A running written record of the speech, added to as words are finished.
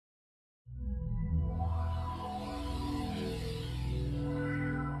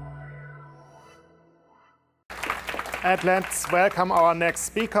And let's welcome our next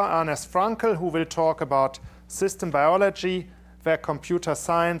speaker, Ernest Fraenkel, who will talk about system biology, where computer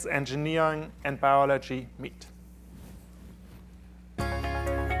science, engineering, and biology meet.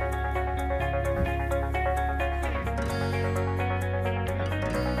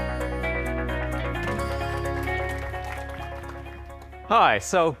 Hi,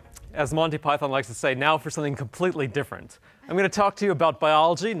 so as Monty Python likes to say, now for something completely different. I'm going to talk to you about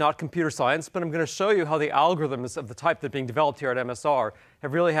biology, not computer science, but I'm going to show you how the algorithms of the type that are being developed here at MSR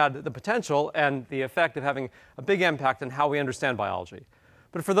have really had the potential and the effect of having a big impact on how we understand biology.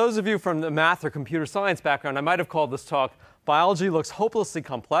 But for those of you from the math or computer science background, I might have called this talk, Biology Looks Hopelessly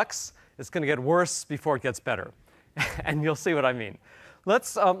Complex. It's going to get worse before it gets better. And you'll see what I mean. Let's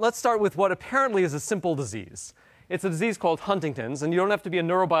start with what apparently is a simple disease. It's a disease called Huntington's, and you don't have to be a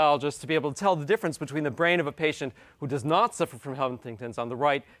neurobiologist to be able to tell the difference between the brain of a patient who does not suffer from Huntington's on the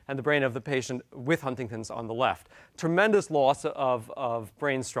right and the brain of the patient with Huntington's on the left. Tremendous loss of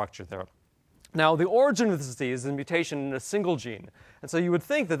brain structure there. Now, the origin of this disease is a mutation in a single gene. And so you would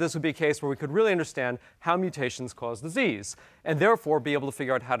think that this would be a case where we could really understand how mutations cause disease, and therefore be able to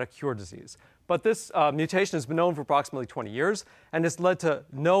figure out how to cure disease. But this mutation has been known for approximately 20 years, and has led to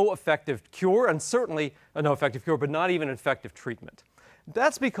no effective cure, and certainly no effective cure, but not even effective treatment.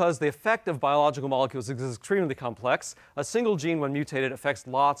 That's because the effect of biological molecules is extremely complex. A single gene, when mutated, affects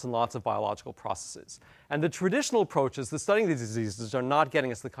lots and lots of biological processes. And the traditional approaches to studying these diseases are not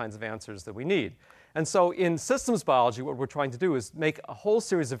getting us the kinds of answers that we need. And so in systems biology, what we're trying to do is make a whole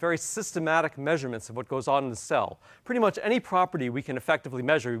series of very systematic measurements of what goes on in the cell. Pretty much any property we can effectively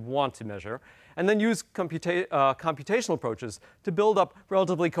measure, we want to measure, and then use computational approaches to build up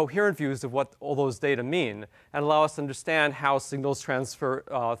relatively coherent views of what all those data mean and allow us to understand how signals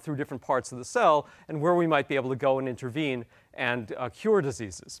transfer through different parts of the cell and where we might be able to go and intervene and cure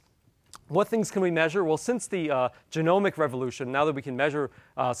diseases. What things can we measure? Well, since the genomic revolution, now that we can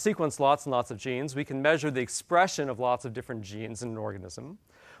sequence lots and lots of genes, we can measure the expression of lots of different genes in an organism.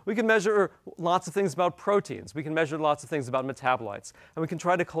 We can measure lots of things about proteins. We can measure lots of things about metabolites. And we can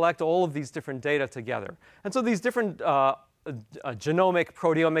try to collect all of these different data together. And so these different genomic,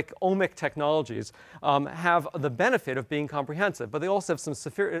 proteomic, omic technologies have the benefit of being comprehensive, but they also have some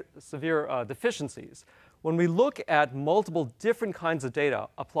severe deficiencies. When we look at multiple different kinds of data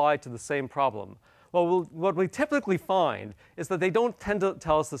applied to the same problem, well, what we typically find is that they don't tend to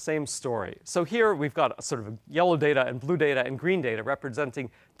tell us the same story. So here we've got sort of yellow data and blue data and green data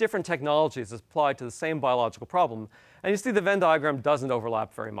representing different technologies applied to the same biological problem. And you see the Venn diagram doesn't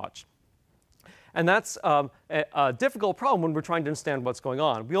overlap very much. And that's a difficult problem when we're trying to understand what's going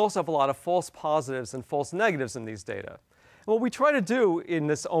on. We also have a lot of false positives and false negatives in these data. And what we try to do in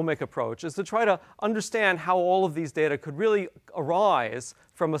this omic approach is to try to understand how all of these data could really arise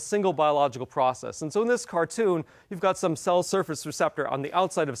from a single biological process. And so in this cartoon, you've got some cell surface receptor on the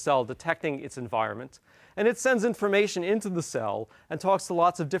outside of a cell detecting its environment. And it sends information into the cell and talks to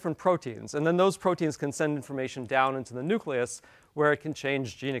lots of different proteins. And then those proteins can send information down into the nucleus where it can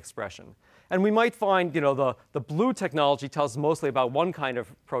change gene expression. And we might find, the blue technology tells us mostly about one kind of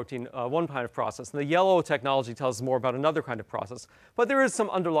protein, one kind of process. And the yellow technology tells us more about another kind of process. But there is some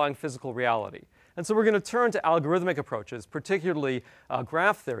underlying physical reality. And so we're going to turn to algorithmic approaches, particularly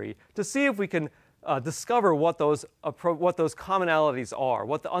graph theory, to see if we can discover what those commonalities are,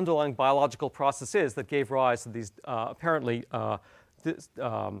 what the underlying biological process is that gave rise to these apparently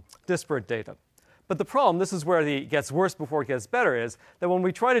disparate data. But the problem, this is where it gets worse before it gets better, is that when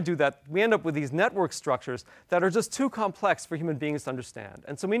we try to do that, we end up with these network structures that are just too complex for human beings to understand.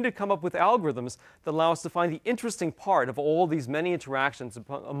 And so we need to come up with algorithms that allow us to find the interesting part of all these many interactions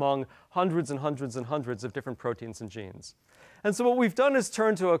among hundreds and hundreds and hundreds of different proteins and genes. And so what we've done is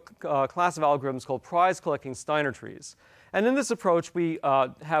turn to a class of algorithms called prize-collecting Steiner trees. And in this approach, we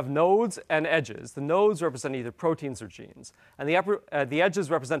have nodes and edges. The nodes represent either proteins or genes. And the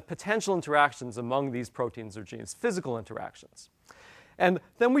edges represent potential interactions among these proteins or genes, physical interactions. And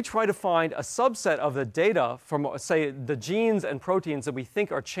then we try to find a subset of the data from, say, the genes and proteins that we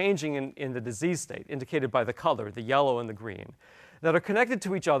think are changing in the disease state, indicated by the color, the yellow and the green, that are connected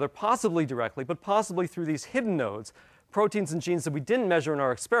to each other, possibly directly, but possibly through these hidden nodes, proteins and genes that we didn't measure in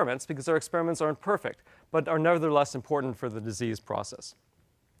our experiments because our experiments aren't perfect, but are nevertheless important for the disease process.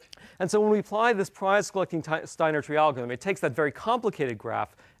 And so when we apply this prize-collecting Steiner tree algorithm, it takes that very complicated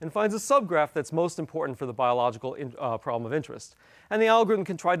graph and finds a subgraph that's most important for the biological problem of interest. And the algorithm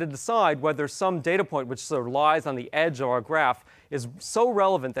can try to decide whether some data point which sort of lies on the edge of our graph is so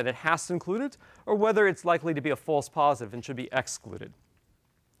relevant that it has to include it, or whether it's likely to be a false positive and should be excluded.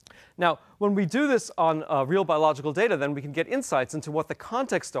 Now, when we do this on real biological data, then we can get insights into what the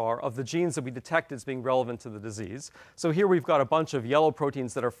context are of the genes that we detect as being relevant to the disease. So here we've got a bunch of yellow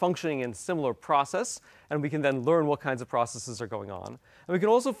proteins that are functioning in a similar process, and we can then learn what kinds of processes are going on. And we can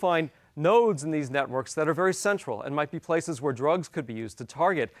also find nodes in these networks that are very central and might be places where drugs could be used to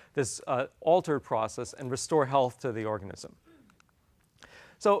target this altered process and restore health to the organism.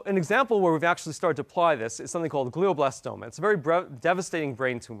 So an example where we've actually started to apply this is something called glioblastoma. It's a very devastating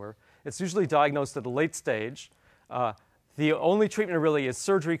brain tumor. It's usually diagnosed at a late stage. The only treatment really is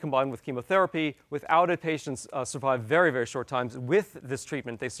surgery combined with chemotherapy. Without it, patients survive very, very short times. With this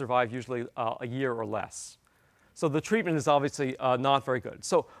treatment, they survive usually a year or less. So the treatment is obviously not very good.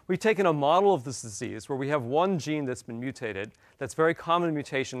 So we've taken a model of this disease where we have one gene that's been mutated, that's very common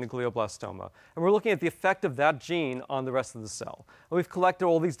mutation in glioblastoma. And we're looking at the effect of that gene on the rest of the cell. And we've collected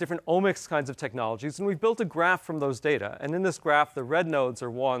all these different omics kinds of technologies, and we've built a graph from those data. And in this graph, the red nodes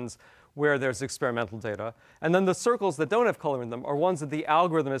are ones where there's experimental data. And then the circles that don't have color in them are ones that the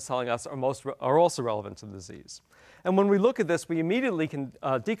algorithm is telling us are also relevant to the disease. And when we look at this, we immediately can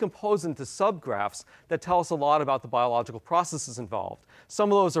decompose into subgraphs that tell us a lot about the biological processes involved.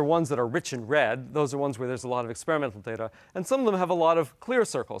 Some of those are ones that are rich in red. Those are ones where there's a lot of experimental data. And some of them have a lot of clear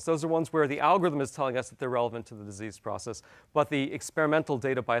circles. Those are ones where the algorithm is telling us that they're relevant to the disease process, but the experimental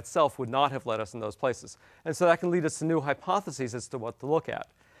data by itself would not have led us in those places. And so that can lead us to new hypotheses as to what to look at.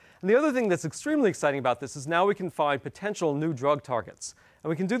 And the other thing that's extremely exciting about this is now we can find potential new drug targets. And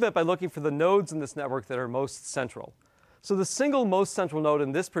we can do that by looking for the nodes in this network that are most central. So the single most central node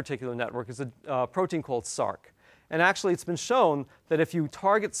in this particular network is a protein called SRC. And actually, it's been shown that if you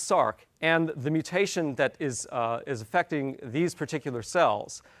target SRC and the mutation that is affecting these particular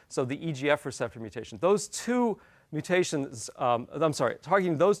cells, so the EGF receptor mutation, those two mutations,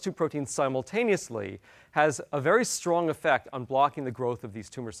 targeting those two proteins simultaneously has a very strong effect on blocking the growth of these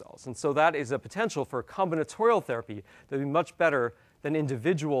tumor cells. And so that is a potential for combinatorial therapy that would be much better than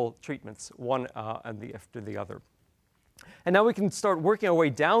individual treatments, one after the other. And now we can start working our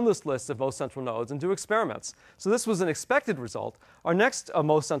way down this list of most central nodes and do experiments. So this was an expected result. Our next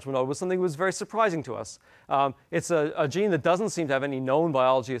most central node was something that was very surprising to us. It's a gene that doesn't seem to have any known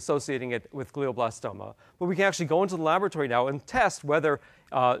biology associating it with glioblastoma. But we can actually go into the laboratory now and test whether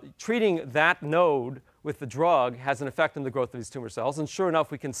treating that node with the drug has an effect on the growth of these tumor cells. And sure enough,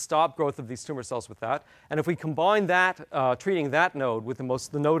 we can stop growth of these tumor cells with that. And if we combine that, treating that node with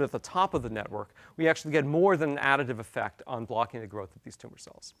the node at the top of the network, we actually get more than an additive effect on blocking the growth of these tumor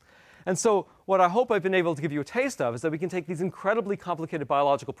cells. And so what I hope I've been able to give you a taste of is that we can take these incredibly complicated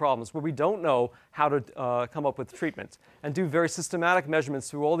biological problems where we don't know how to come up with treatment and do very systematic measurements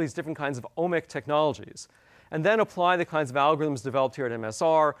through all these different kinds of omic technologies, and then apply the kinds of algorithms developed here at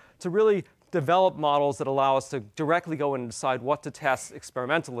MSR to really develop models that allow us to directly go in and decide what to test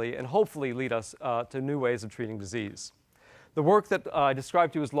experimentally and hopefully lead us to new ways of treating disease. The work that I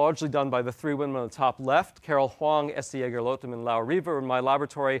described to you is largely done by the three women on the top left, Carol Huang, Esti Yeager-Lotum, and Laura Riva in my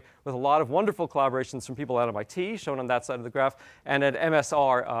laboratory, with a lot of wonderful collaborations from people at MIT, shown on that side of the graph, and at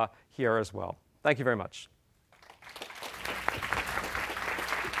MSR here as well. Thank you very much.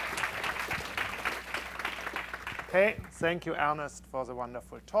 Okay, thank you, Ernest, for the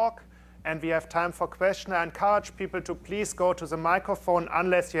wonderful talk. And we have time for questions. I encourage people to please go to the microphone.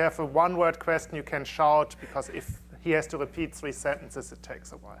 Unless you have a one-word question, you can shout, because if he has to repeat 3 sentences, it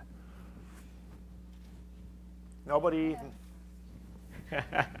takes a while. Nobody even.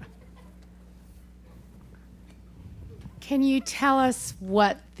 Can you tell us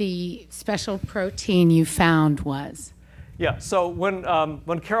what the special protein you found was? Yeah, so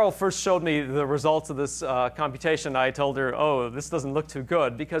when Carol first showed me the results of this computation, I told her, oh, this doesn't look too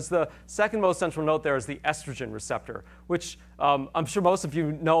good, because the second most central node there is the estrogen receptor, which I'm sure most of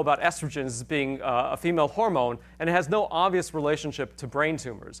you know about estrogen as being a female hormone, and it has no obvious relationship to brain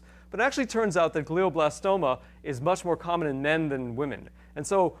tumors. But it actually turns out that glioblastoma is much more common in men than in women. And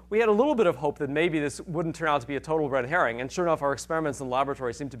so we had a little bit of hope that maybe this wouldn't turn out to be a total red herring. And sure enough, our experiments in the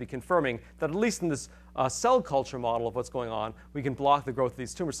laboratory seem to be confirming that at least in this cell culture model of what's going on, we can block the growth of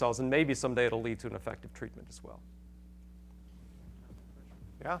these tumor cells, and maybe someday it'll lead to an effective treatment as well.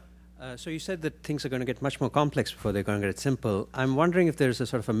 Yeah? So you said that things are going to get much more complex before they're going to get simple. I'm wondering if there's a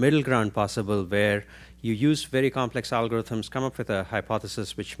sort of a middle ground possible where you use very complex algorithms, come up with a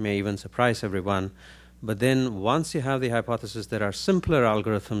hypothesis which may even surprise everyone, but then once you have the hypothesis, there are simpler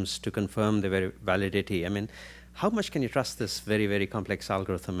algorithms to confirm the validity. I mean, how much can you trust this very, very complex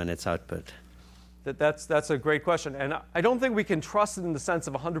algorithm and its output? That's a great question. And I don't think we can trust it in the sense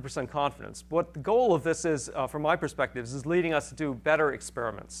of 100% confidence. What the goal of this is, from my perspective, is leading us to do better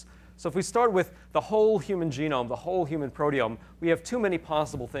experiments. So if we start with the whole human genome, the whole human proteome, we have too many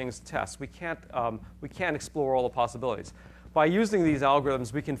possible things to test. We can't explore all the possibilities. By using these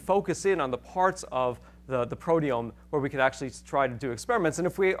algorithms, we can focus in on the parts of the proteome where we can actually try to do experiments. And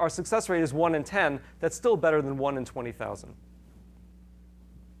if our success rate is 1 in 10, that's still better than 1 in 20,000.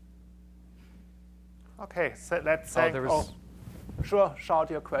 OK, so let's say, sure,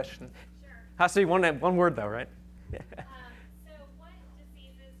 shout your question. Sure. Has to be one word, though, right? So what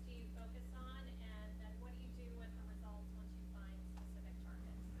diseases do you focus on, and then what do you do with the results once you find specific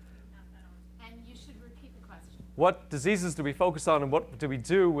targets? Pass that on. And you should repeat the question. What diseases do we focus on, and what do we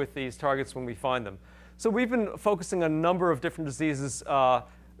do with these targets when we find them? So we've been focusing on a number of different diseases.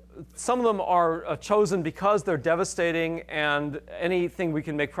 Some of them are chosen because they're devastating, and anything we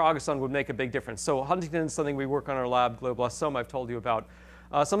can make progress on would make a big difference. So Huntington's is something we work on in our lab, Glioblastoma I've told you about.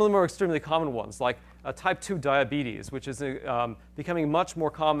 Some of them are extremely common ones, like type 2 diabetes, which is becoming much more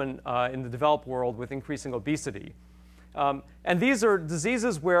common in the developed world with increasing obesity. And these are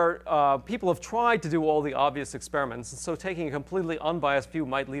diseases where people have tried to do all the obvious experiments, and so taking a completely unbiased view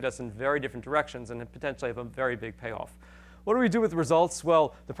might lead us in very different directions and potentially have a very big payoff. What do we do with the results?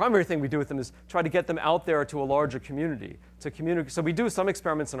 Well, the primary thing we do with them is try to get them out there to a larger community. So we do some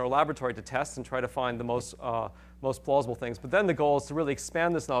experiments in our laboratory to test and try to find the most plausible things. But then the goal is to really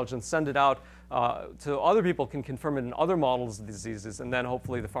expand this knowledge and send it out to other people can confirm it in other models of diseases, and then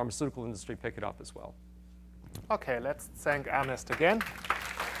hopefully the pharmaceutical industry pick it up as well. OK, let's thank Ernest again.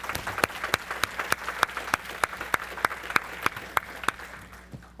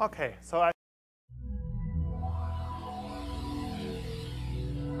 OK, so